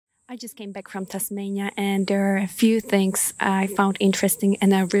I just came back from Tasmania and there are a few things I found interesting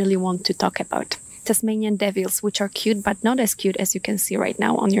and I really want to talk about. Tasmanian devils, which are cute but not as cute as you can see right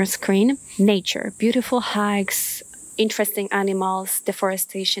now on your screen. Nature, beautiful hikes, interesting animals,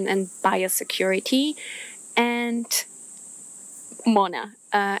 deforestation and biosecurity. And Mona,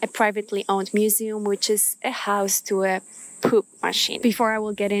 a privately owned museum, which is a house to a poop machine. Before I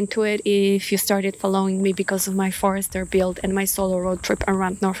will get into it, if you started following me because of my forester build and my solo road trip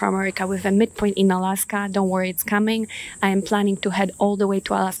around North America with a midpoint in Alaska, don't worry, it's coming. I am planning to head all the way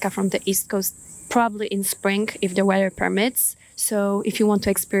to Alaska from the East Coast, probably in spring if the weather permits. So if you want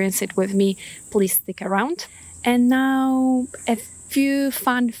to experience it with me, please stick around. And now a few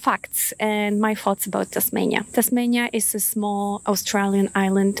fun facts and my thoughts about Tasmania. Tasmania is a small Australian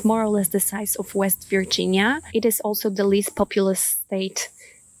island, more or less the size of West Virginia. It is also the least populous state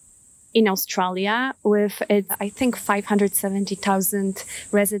in Australia, with I think 570,000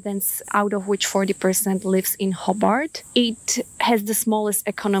 residents, out of which 40% lives in Hobart. It has the smallest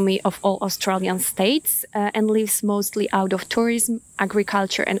economy of all Australian states and lives mostly out of tourism,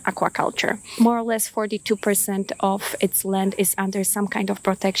 agriculture and aquaculture. More or less 42% of its land is under some kind of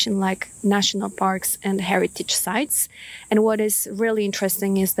protection like national parks and heritage sites. And what is really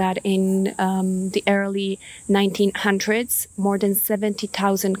interesting is that in the early 1900s, more than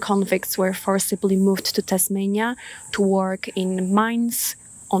 70,000 convicts were forcibly moved to Tasmania to work in mines,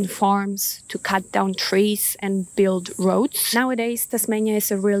 on farms, to cut down trees and build roads. Nowadays, Tasmania is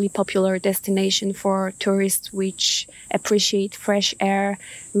a really popular destination for tourists which appreciate fresh air,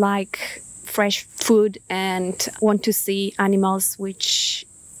 like fresh food, and want to see animals which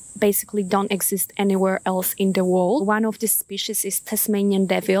basically don't exist anywhere else in the world. One of the species is Tasmanian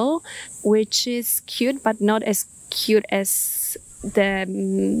Devil, which is cute, but not as cute as the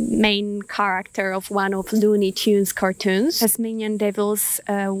main character of one of Looney Tunes cartoons. Tasmanian devils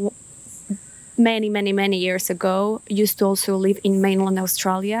many years ago used to also live in mainland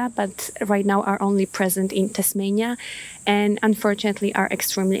Australia, but right now are only present in Tasmania and unfortunately are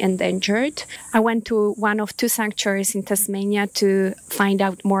extremely endangered. I went to one of two sanctuaries in Tasmania to find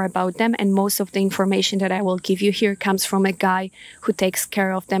out more about them, and most of the information that I will give you here comes from a guy who takes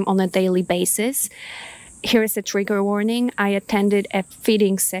care of them on a daily basis. Here is a trigger warning. I attended a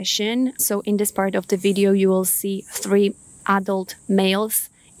feeding session. So in this part of the video, you will see 3 adult males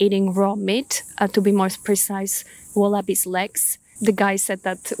eating raw meat. To be more precise, wallabies' legs. The guy said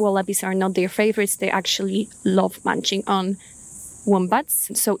that wallabies are not their favorites. They actually love munching on wombats.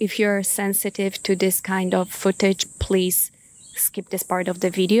 So if you're sensitive to this kind of footage, please skip this part of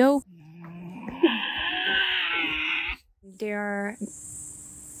the video. There are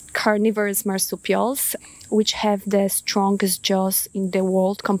carnivorous marsupials, which have the strongest jaws in the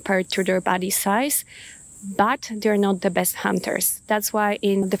world compared to their body size, but they're not the best hunters. That's why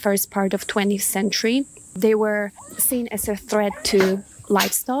in the first part of 20th century, they were seen as a threat to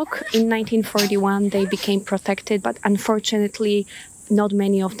livestock. In 1941, they became protected, but unfortunately, not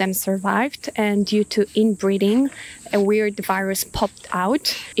many of them survived. And due to inbreeding, a weird virus popped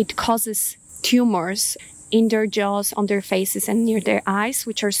out. It causes tumors in their jaws, on their faces and near their eyes,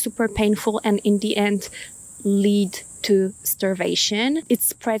 which are super painful and in the end lead to starvation. It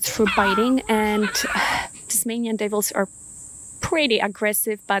spreads through biting, and Tasmanian devils are pretty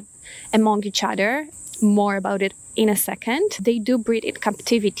aggressive, but among each other. More about it in a second. They do breed in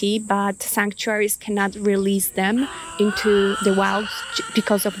captivity, but sanctuaries cannot release them into the wild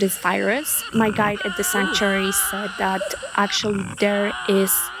because of this virus. My guide at the sanctuary said that actually there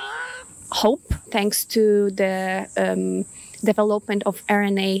is hope thanks to the development of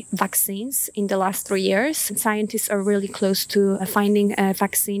RNA vaccines in the last 3 years. Scientists are really close to finding a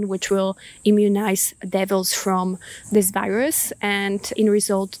vaccine which will immunize devils from this virus, and in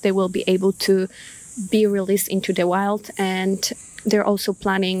result they will be able to be released into the wild. And they're also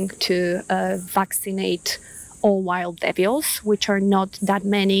planning to vaccinate all wild devils, which are not that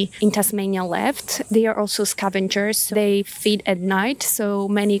many in Tasmania left. They are also scavengers. They feed at night, so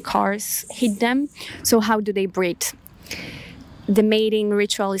many cars hit them. So how do they breed? The mating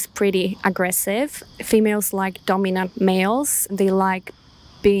ritual is pretty aggressive. Females like dominant males. They like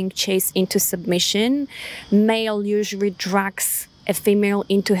being chased into submission. Male usually drags a female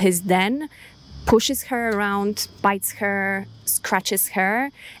into his den, pushes her around, bites her, scratches her,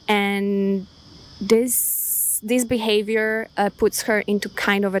 and this behavior puts her into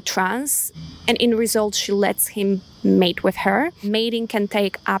kind of a trance, and in result she lets him mate with her. Mating can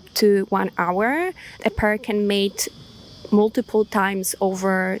take up to 1 hour. A pair can mate multiple times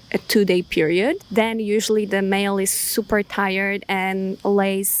over a 2-day period. Then usually the male is super tired and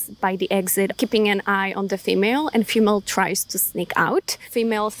lays by the exit, keeping an eye on the female, and female tries to sneak out.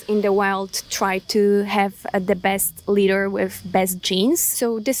 Females in the wild try to have the best leader with best genes.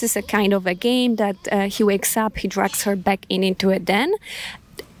 So this is a kind of a game that he wakes up, he drags her back into a den.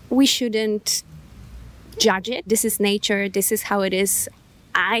 We shouldn't judge it. This is nature. This is how it is.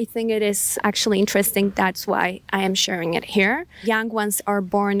 I think it is actually interesting. That's why I am sharing it here. Young ones are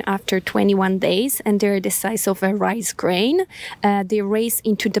born after 21 days and they're the size of a rice grain. They race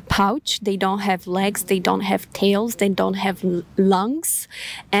into the pouch. They don't have legs. They don't have tails. They don't have lungs.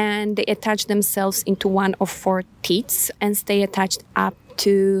 And they attach themselves into one of 4 teats and stay attached up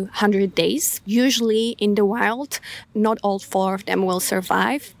to 100 days. Usually in the wild, not all 4 of them will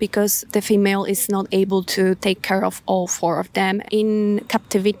survive because the female is not able to take care of all 4 of them. In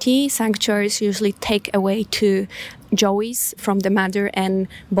captivity, sanctuaries usually take away 2 joeys from the mother and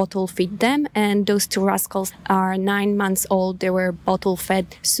bottle feed them, and those 2 rascals are 9 months old. They were bottle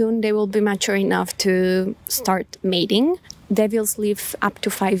fed. Soon they will be mature enough to start mating. Devils live up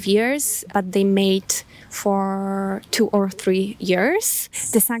to 5 years, but they mate for 2 or 3 years.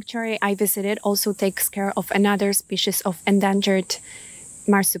 The sanctuary I visited also takes care of another species of endangered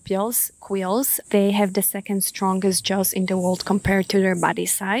marsupials, Quolls. They have the 2nd strongest jaws in the world compared to their body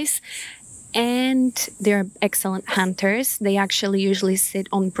size. And they're excellent hunters. They actually usually sit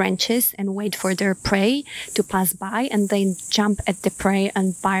on branches and wait for their prey to pass by, and then jump at the prey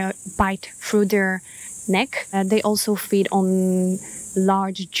and bite through their neck. They also feed on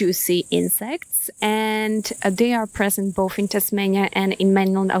large juicy insects, and they are present both in Tasmania and in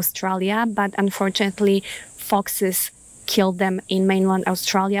mainland Australia, but unfortunately foxes killed them in mainland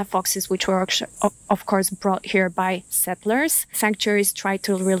Australia, foxes which were of course brought here by settlers. Sanctuaries try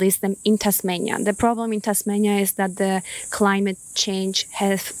to release them in Tasmania. The problem in Tasmania is that the climate change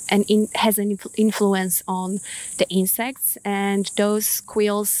has an influence on the insects, and those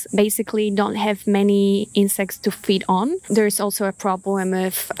quills basically don't have many insects to feed on. There's also a problem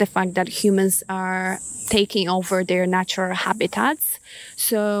with the fact that humans are taking over their natural habitats.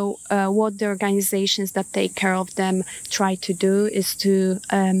 So what the organizations that take care of them try to do is to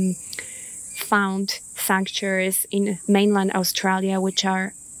found sanctuaries in mainland Australia, which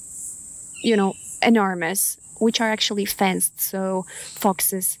are, enormous, which are actually fenced, so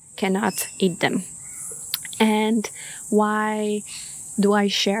foxes cannot eat them. And why do I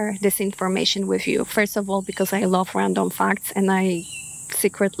share this information with you? First of all, because I love random facts, and I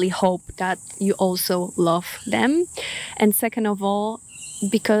secretly hope that you also love them. And second of all,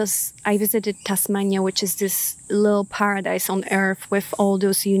 because I visited Tasmania, which is this little paradise on earth with all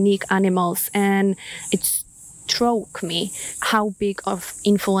those unique animals, and it struck me how big of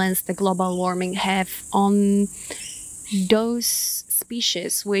influence the global warming have on those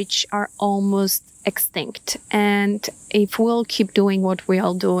species which are almost extinct. And if we'll keep doing what we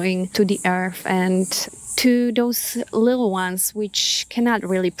are doing to the earth and to those little ones which cannot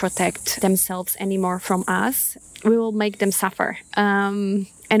really protect themselves anymore from us, we will make them suffer. And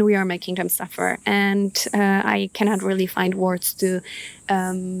we are making them suffer. And I cannot really find words to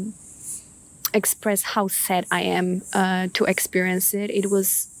express how sad I am to experience it. It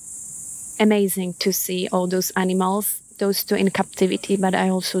was amazing to see all those animals, those 2 in captivity, but I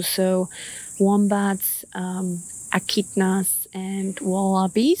also saw wombats, echidnas, and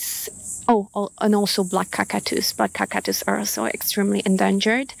wallabies. And also black cockatoos. Black cockatoos are also extremely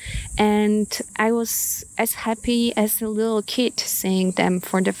endangered. And I was as happy as a little kid seeing them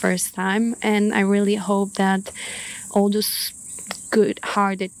for the first time. And I really hope that all those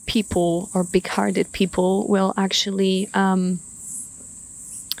good-hearted people or big-hearted people will actually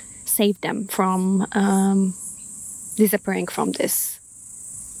save them from disappearing from this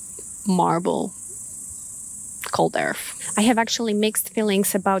marble called earth. I have actually mixed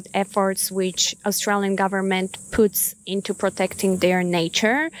feelings about efforts which Australian government puts into protecting their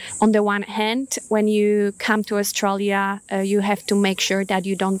nature. On the one hand, when you come to Australia, you have to make sure that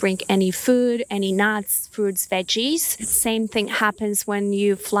you don't bring any food, any nuts, fruits, veggies. Same thing happens when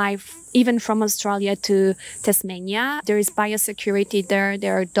you fly even from Australia to Tasmania. There is biosecurity there.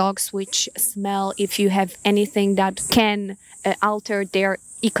 There are dogs which smell if you have anything that can alter their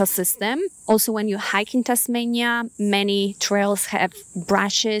ecosystem. Also, when you hike in Tasmania, many trails have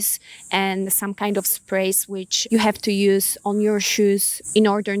brushes and some kind of sprays which you have to use on your shoes in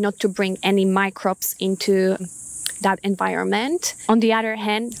order not to bring any microbes into that environment. On the other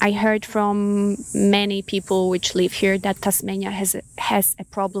hand, I heard from many people which live here that Tasmania has a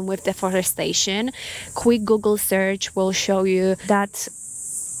problem with deforestation. Quick Google search will show you that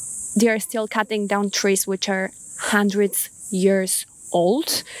they are still cutting down trees which are hundreds years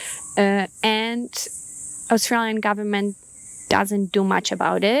old, and Australian government doesn't do much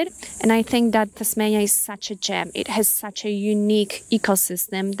about it. And I think that Tasmania is such a gem. It has such a unique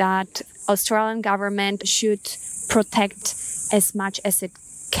ecosystem that Australian government should protect as much as it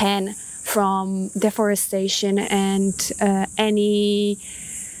can from deforestation and any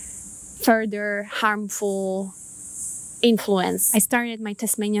further harmful influence. I started my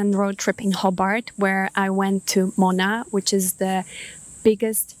Tasmanian road trip in Hobart, where I went to Mona, which is the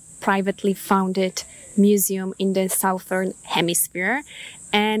biggest privately founded museum in the southern hemisphere,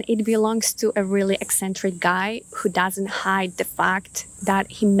 and it belongs to a really eccentric guy who doesn't hide the fact that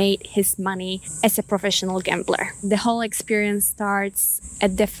he made his money as a professional gambler. The whole experience starts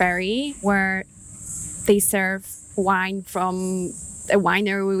at the ferry, where they serve wine from a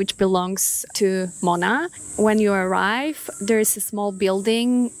winery which belongs to Mona. When you arrive, there is a small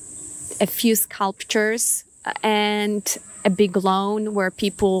building, a few sculptures, and a big lawn where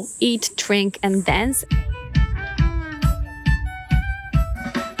people eat, drink, and dance.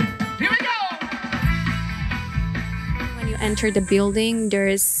 Here we go! When you enter the building,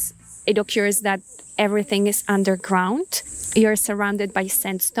 it occurs that everything is underground. You're surrounded by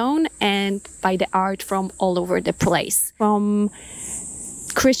sandstone and by the art from all over the place. From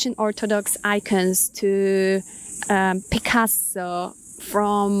Christian Orthodox icons to Picasso,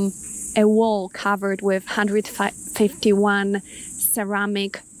 from a wall covered with 151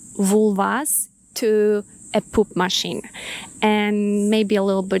 ceramic vulvas to a poop machine. And maybe a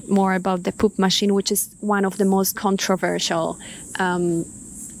little bit more about the poop machine, which is one of the most controversial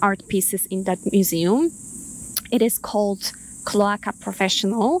art pieces in that museum. It is called Cloaca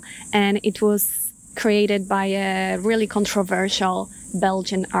Professional, and it was created by a really controversial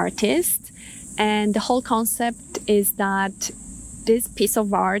Belgian artist. And the whole concept is that this piece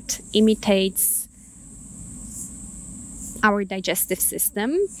of art imitates our digestive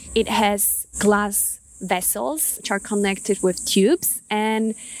system. It has glass vessels which are connected with tubes,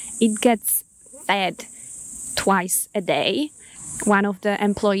 and it gets fed twice a day. One of the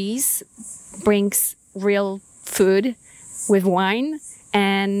employees brings real food with wine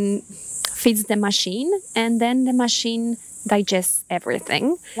and feeds the machine, and then the machine digests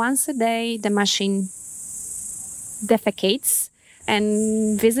everything. Once a day, the machine defecates,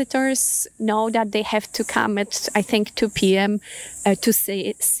 and visitors know that they have to come at, I think, 2 p.m. To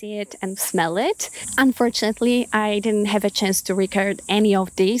see it and smell it. Unfortunately, I didn't have a chance to record any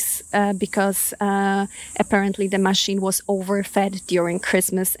of these because apparently the machine was overfed during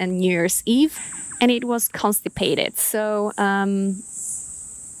Christmas and New Year's Eve, and it was constipated. So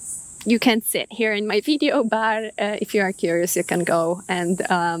you can't see it here in my video, but if you are curious, you can go and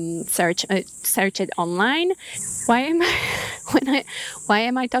search it online. Why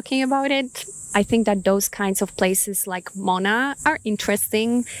am I talking about it? I think that those kinds of places like Mona are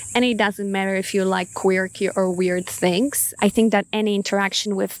interesting, and it doesn't matter if you like quirky or weird things. I think that any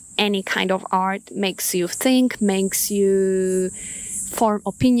interaction with any kind of art makes you think, makes you form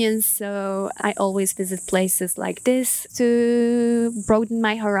opinions. So I always visit places like this to broaden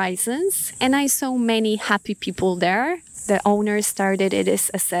my horizons. And I saw many happy people there. The owner started it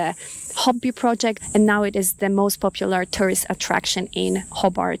as a hobby project, and now it is the most popular tourist attraction in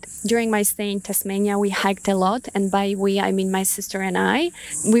Hobart. During my stay in Tasmania, we hiked a lot, and by we, I mean my sister and I.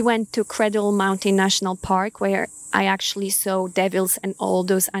 We went to Cradle Mountain National Park, where I actually saw devils and all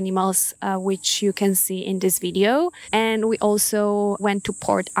those animals which you can see in this video. And we also went to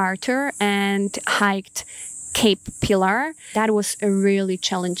Port Arthur and hiked Cape Pillar. That was a really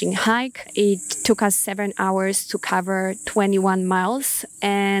challenging hike. It took us 7 hours to cover 21 miles,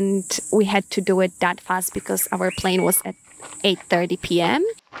 and we had to do it that fast because our plane was at 8:30 p.m.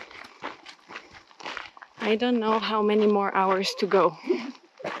 I don't know how many more hours to go.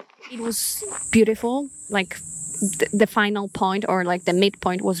 It was beautiful, like the final point or like the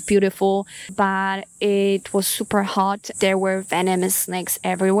midpoint was beautiful, but it was super hot. There were venomous snakes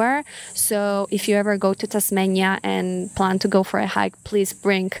everywhere. So if you ever go to Tasmania and plan to go for a hike, please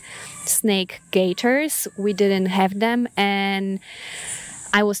bring snake gaiters. We didn't have them, and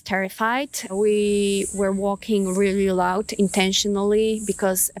I was terrified. We were walking really loud intentionally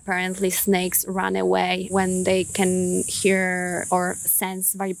because apparently snakes run away when they can hear or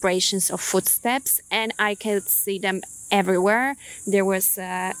sense vibrations of footsteps, and I could see them everywhere. There was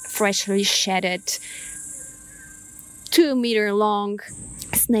a freshly shedded 2-meter long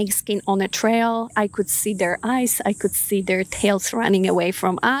snake skin on a trail. I could see their eyes, I could see their tails running away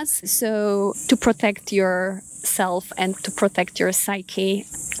from us. So to protect yourself and to protect your psyche,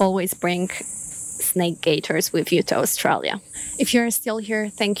 always bring snake gators with you to Australia. If you're still here,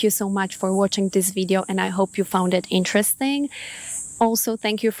 thank you so much for watching this video, and I hope you found it interesting. Also,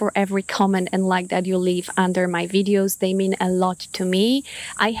 thank you for every comment and like that you leave under my videos. They mean a lot to me.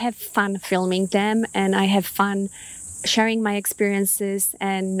 I have fun filming them, and I have fun sharing my experiences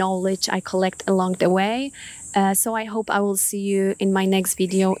and knowledge I collect along the way. So I hope I will see you in my next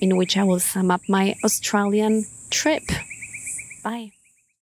video, in which I will sum up my Australian trip. Bye.